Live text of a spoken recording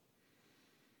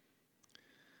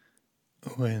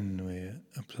When we're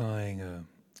applying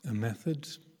a method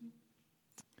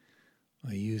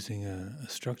or using a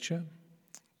structure,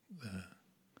 the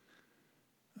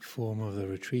form of the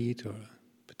retreat or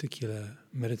a particular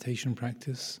meditation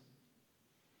practice,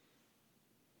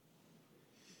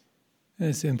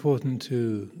 it's important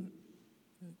to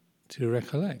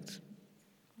recollect,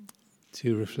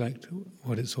 to reflect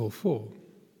what it's all for.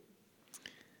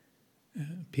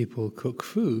 People cook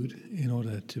food in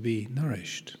order to be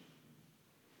nourished.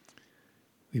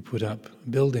 We put up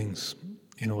buildings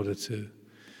in order to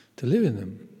live in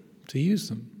them, to use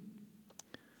them.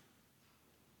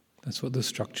 That's what the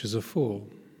structures are for.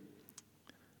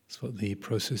 That's what the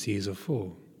processes are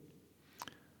for.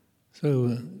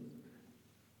 So,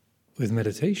 with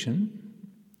meditation,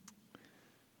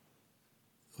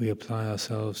 we apply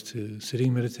ourselves to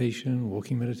sitting meditation,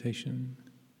 walking meditation,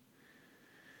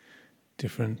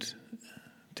 different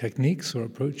techniques or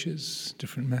approaches,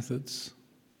 different methods.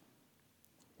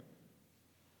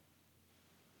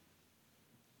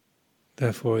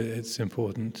 Therefore, it's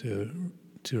important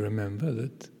to remember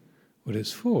that what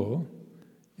it's for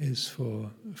is for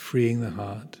freeing the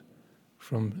heart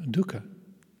from dukkha.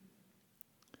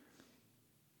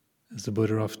 As the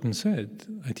Buddha often said,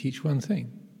 I teach one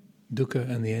thing, dukkha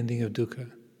and the ending of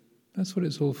dukkha. That's what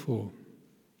it's all for.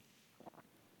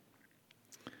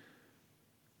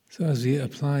 So as we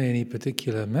apply any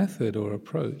particular method or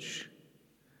approach,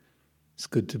 it's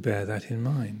good to bear that in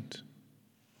mind.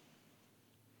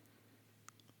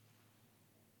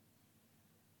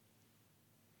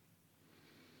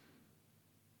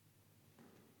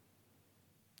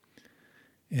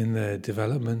 In the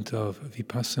development of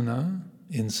vipassana,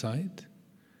 insight,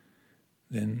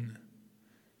 then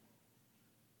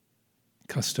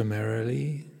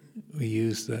customarily we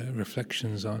use the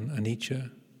reflections on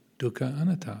anicca, dukkha,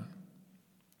 anatta.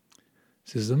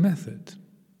 This is the method.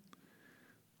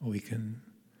 Or we can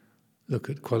look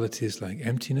at qualities like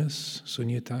emptiness,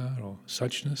 sunyata, or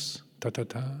suchness,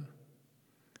 tathata.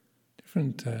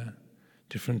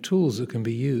 Different tools that can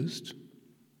be used.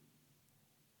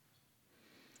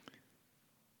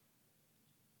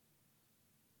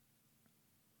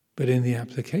 But in the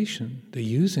application, the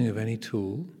using of any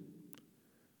tool,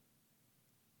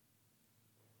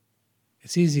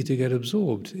 it's easy to get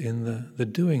absorbed in the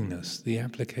doingness, the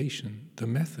application, the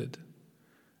method,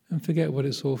 and forget what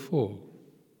it's all for.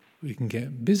 We can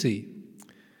get busy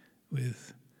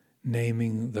with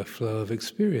naming the flow of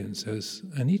experience as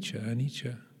anicca,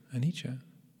 anicca, anicca.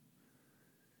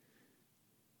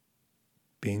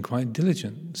 Being quite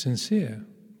diligent, sincere,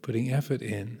 putting effort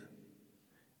in,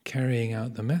 carrying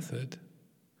out the method,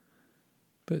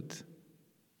 but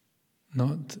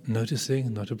not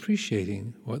noticing, not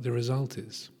appreciating what the result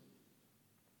is.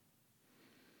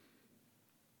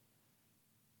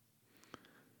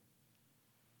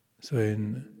 So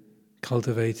in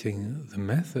cultivating the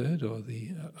method or the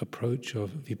approach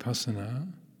of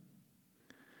vipassana,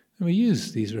 we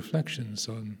use these reflections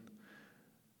on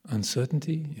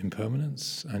uncertainty,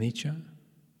 impermanence, anicca,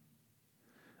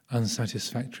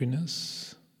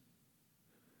 unsatisfactoriness,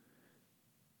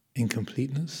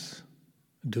 incompleteness,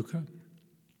 dukkha,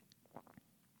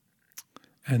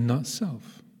 and not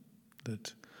self.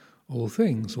 That all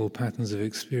things, all patterns of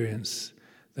experience,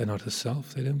 they're not a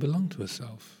self, they don't belong to a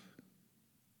self.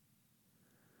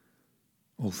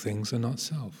 All things are not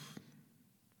self.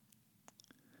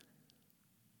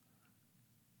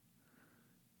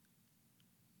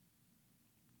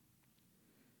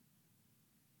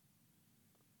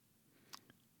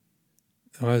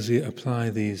 Now, as we apply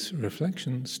these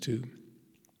reflections to,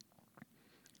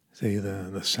 say,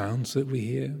 the sounds that we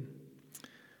hear,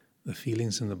 the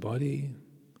feelings in the body,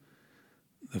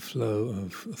 the flow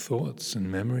of thoughts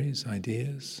and memories,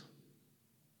 ideas,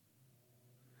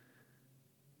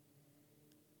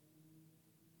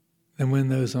 then when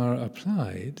those are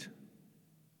applied,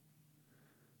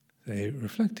 say,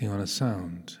 reflecting on a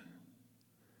sound,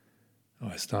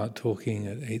 I start talking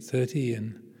at 8:30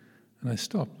 and I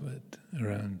stop at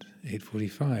around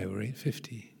 8:45 or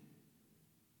 8:50.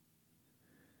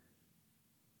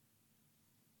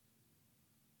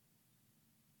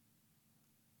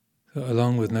 So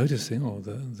along with noticing,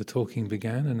 the talking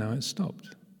began and now it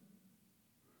stopped.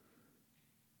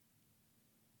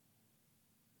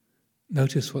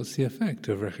 Notice what's the effect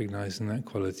of recognizing that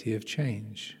quality of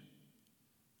change.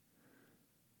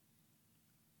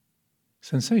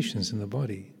 Sensations in the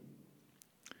body.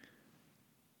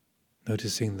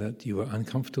 Noticing that you are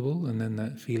uncomfortable and then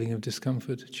that feeling of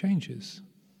discomfort changes.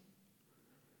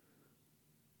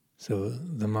 So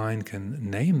the mind can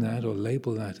name that or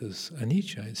label that as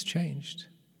anicca, it's changed.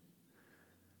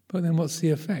 But then what's the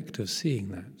effect of seeing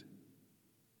that?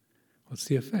 What's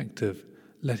the effect of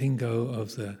letting go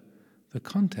of the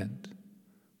content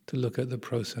to look at the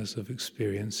process of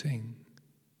experiencing?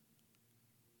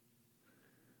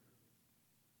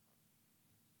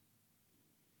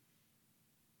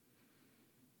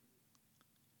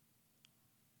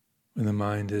 When the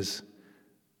mind is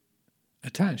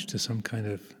attached to some kind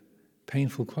of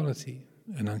painful quality,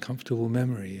 an uncomfortable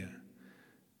memory, a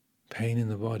pain in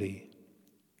the body,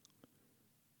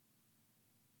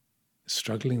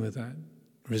 struggling with that,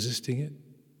 resisting it,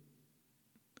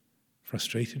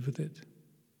 frustrated with it,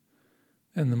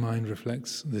 then the mind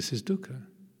reflects, this is dukkha.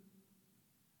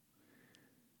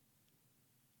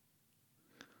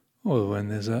 Or when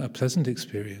there's a pleasant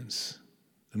experience,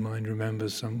 the mind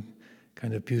remembers some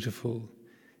kind of beautiful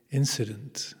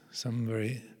incident, some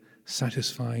very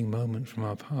satisfying moment from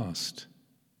our past.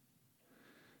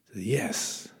 So,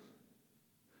 yes.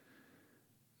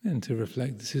 Then to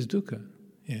reflect, this is dukkha.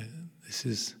 Yeah, this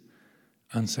is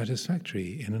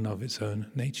unsatisfactory in and of its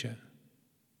own nature.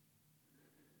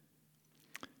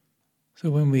 So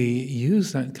when we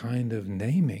use that kind of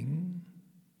naming,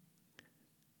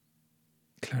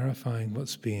 clarifying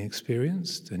what's being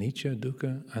experienced, anicca,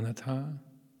 dukkha, anatta,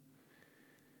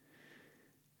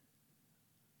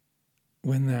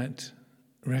 when that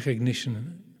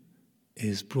recognition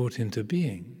is brought into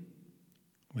being,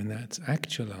 when that's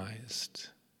actualized,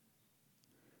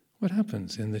 what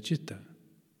happens in the citta?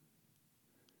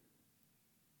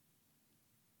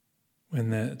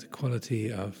 When that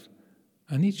quality of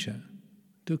anicca,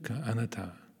 dukkha,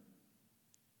 anatta,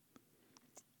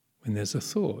 when there's a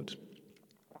thought,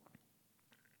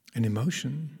 an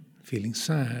emotion, feeling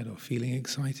sad or feeling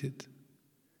excited,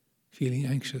 feeling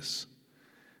anxious,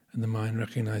 and the mind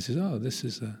recognizes, oh, this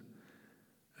is a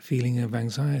feeling of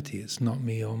anxiety. It's not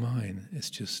me or mine. It's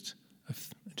just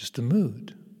a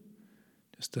mood,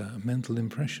 just a mental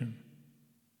impression.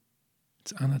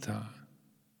 It's anatta.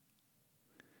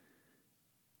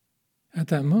 At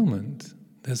that moment,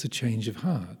 there's a change of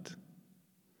heart.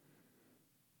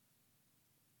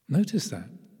 Notice that.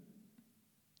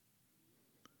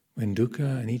 When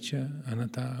dukkha, anicca,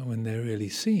 anatta, when they're really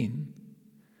seen,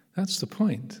 that's the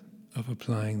point of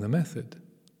applying the method.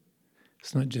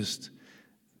 It's not just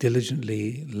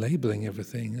diligently labeling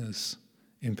everything as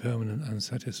impermanent,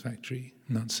 unsatisfactory,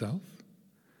 not self.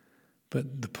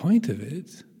 But the point of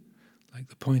it, like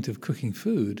the point of cooking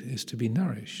food, is to be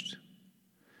nourished.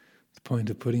 The point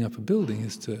of putting up a building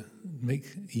is to make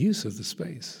use of the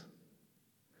space.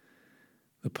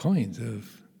 The point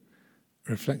of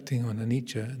reflecting on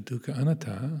anicca, dukkha,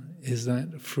 anatta is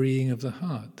that freeing of the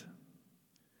heart.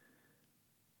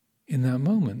 In that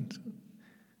moment,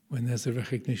 when there's a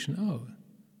recognition, oh,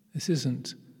 this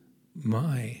isn't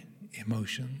my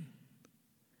emotion.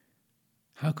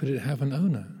 How could it have an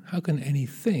owner? How can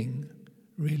anything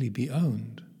really be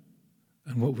owned?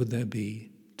 And what would there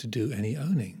be to do any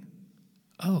owning?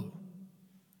 Oh.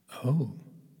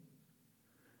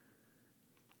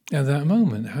 At that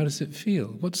moment, how does it feel?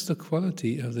 What's the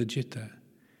quality of the citta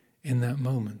in that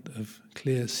moment of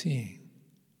clear seeing?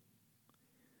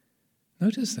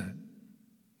 Notice that.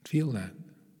 Feel that.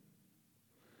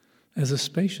 There's a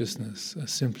spaciousness, a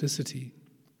simplicity,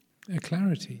 a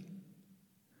clarity.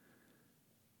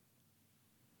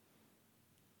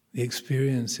 The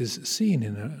experience is seen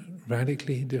in a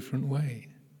radically different way,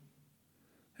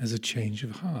 as a change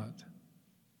of heart.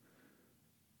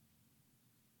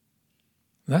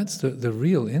 That's the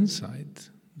real insight,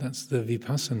 that's the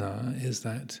vipassana, is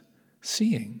that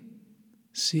seeing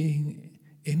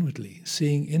inwardly,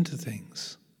 seeing into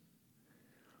things.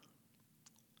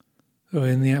 So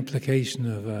in the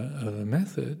application of a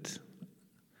method,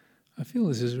 I feel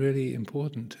this is really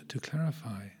important to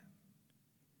clarify.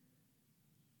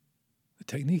 The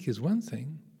technique is one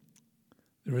thing,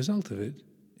 the result of it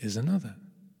is another.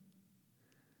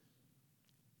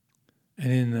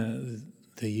 And in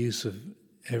the use of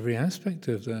every aspect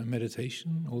of the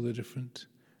meditation, all the different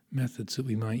methods that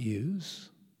we might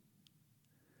use,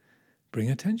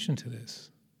 bring attention to this.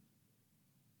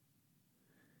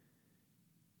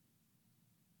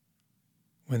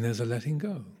 When there's a letting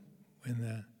go, when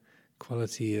the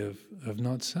quality of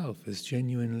not self is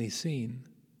genuinely seen,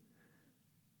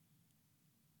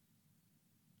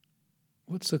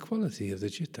 what's the quality of the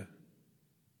citta?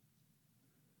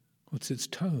 What's its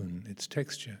tone, its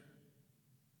texture?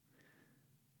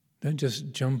 Don't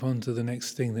just jump onto the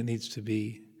next thing that needs to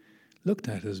be looked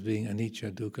at as being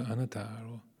anicca, dukkha, anatta,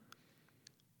 or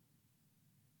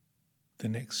the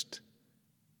next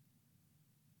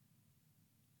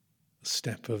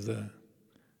step of the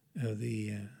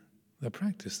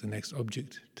practice, the next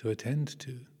object to attend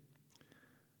to.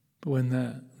 But when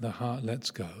the heart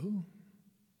lets go,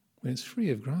 when it's free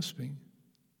of grasping,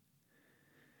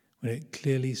 when it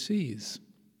clearly sees,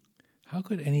 how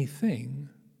could anything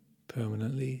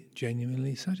permanently,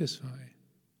 genuinely satisfy?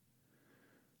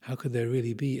 How could there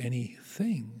really be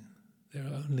anything? There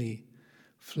are only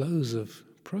flows of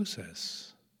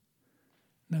process.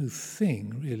 No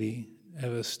thing really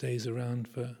ever stays around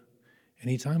for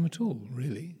any time at all,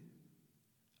 really.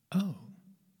 Oh.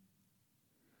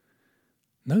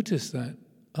 Notice that,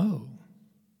 oh.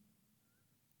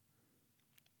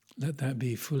 Let that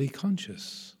be fully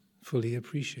conscious, fully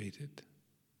appreciated.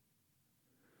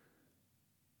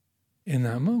 In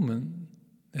that moment,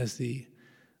 there's the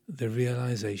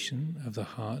realization of the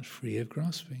heart free of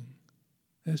grasping.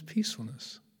 There's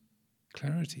peacefulness,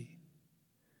 clarity,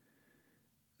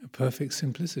 a perfect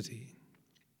simplicity.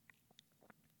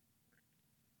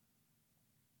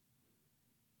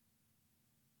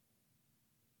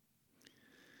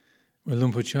 When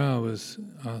Luang Por Chah was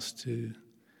asked to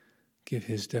give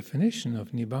his definition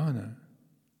of Nibbana,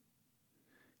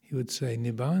 he would say,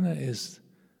 Nibbana is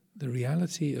the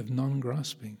reality of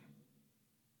non-grasping.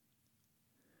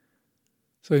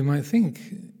 So you might think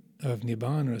of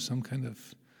Nibbana as some kind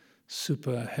of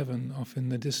super heaven off in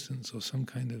the distance, or some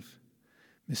kind of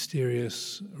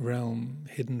mysterious realm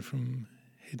hidden from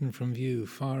view,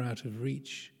 far out of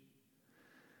reach.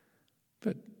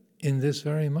 But in this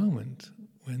very moment,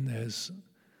 when there's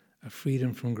a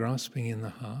freedom from grasping in the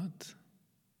heart,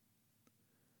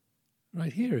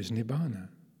 right here is Nibbana.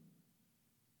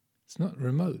 It's not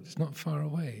remote, it's not far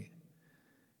away.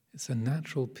 It's a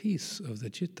natural peace of the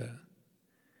citta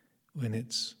when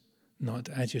it's not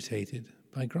agitated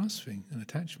by grasping and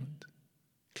attachment,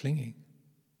 clinging.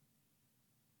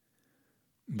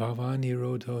 Bhava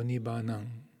nirodho nibbanam.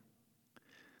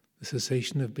 The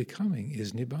cessation of becoming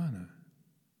is Nibbana.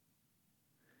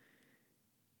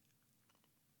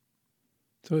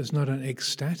 So it's not an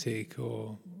ecstatic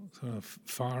or sort of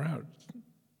far out,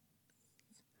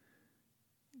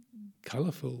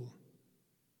 colourful,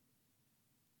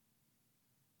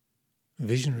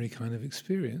 visionary kind of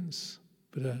experience,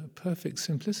 but a perfect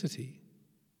simplicity.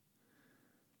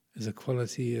 There's a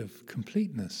quality of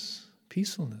completeness,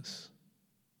 peacefulness,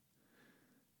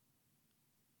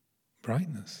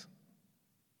 brightness.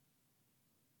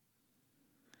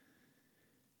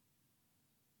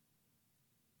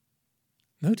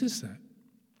 Notice that,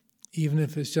 even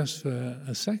if it's just for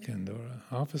a second or a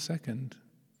half a second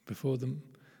before them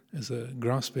as a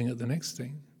grasping at the next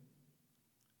thing.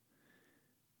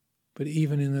 But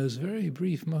even in those very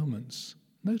brief moments,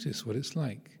 notice what it's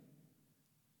like.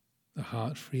 The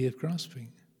heart free of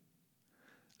grasping.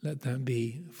 Let that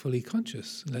be fully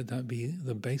conscious. Let that be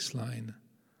the baseline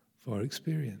for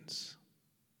experience.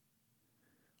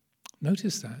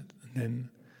 Notice that, and then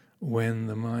when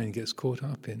the mind gets caught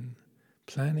up in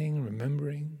planning,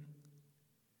 remembering,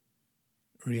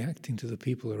 reacting to the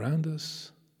people around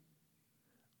us,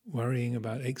 worrying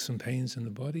about aches and pains in the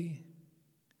body,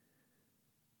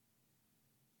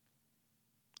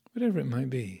 whatever it might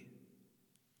be,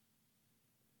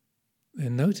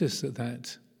 then notice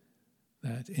that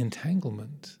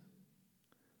entanglement,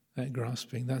 that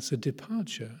grasping, that's a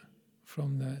departure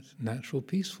from that natural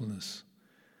peacefulness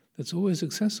that's always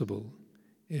accessible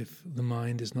if the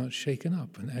mind is not shaken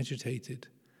up and agitated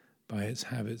by its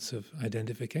habits of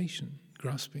identification,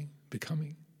 grasping,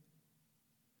 becoming.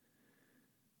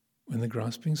 When the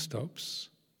grasping stops,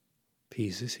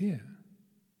 peace is here,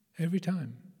 every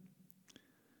time.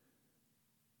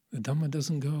 The Dhamma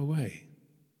doesn't go away.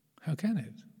 How can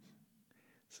it?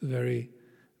 It's the very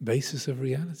basis of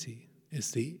reality.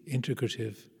 It's the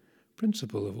integrative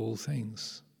principle of all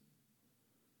things.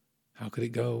 How could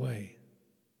it go away?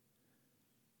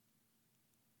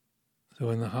 So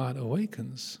when the heart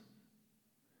awakens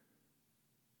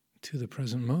to the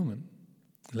present moment,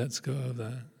 lets go of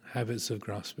the habits of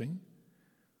grasping,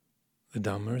 the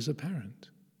Dhamma is apparent,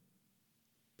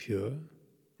 pure,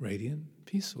 radiant,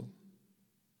 peaceful,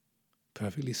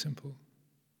 perfectly simple.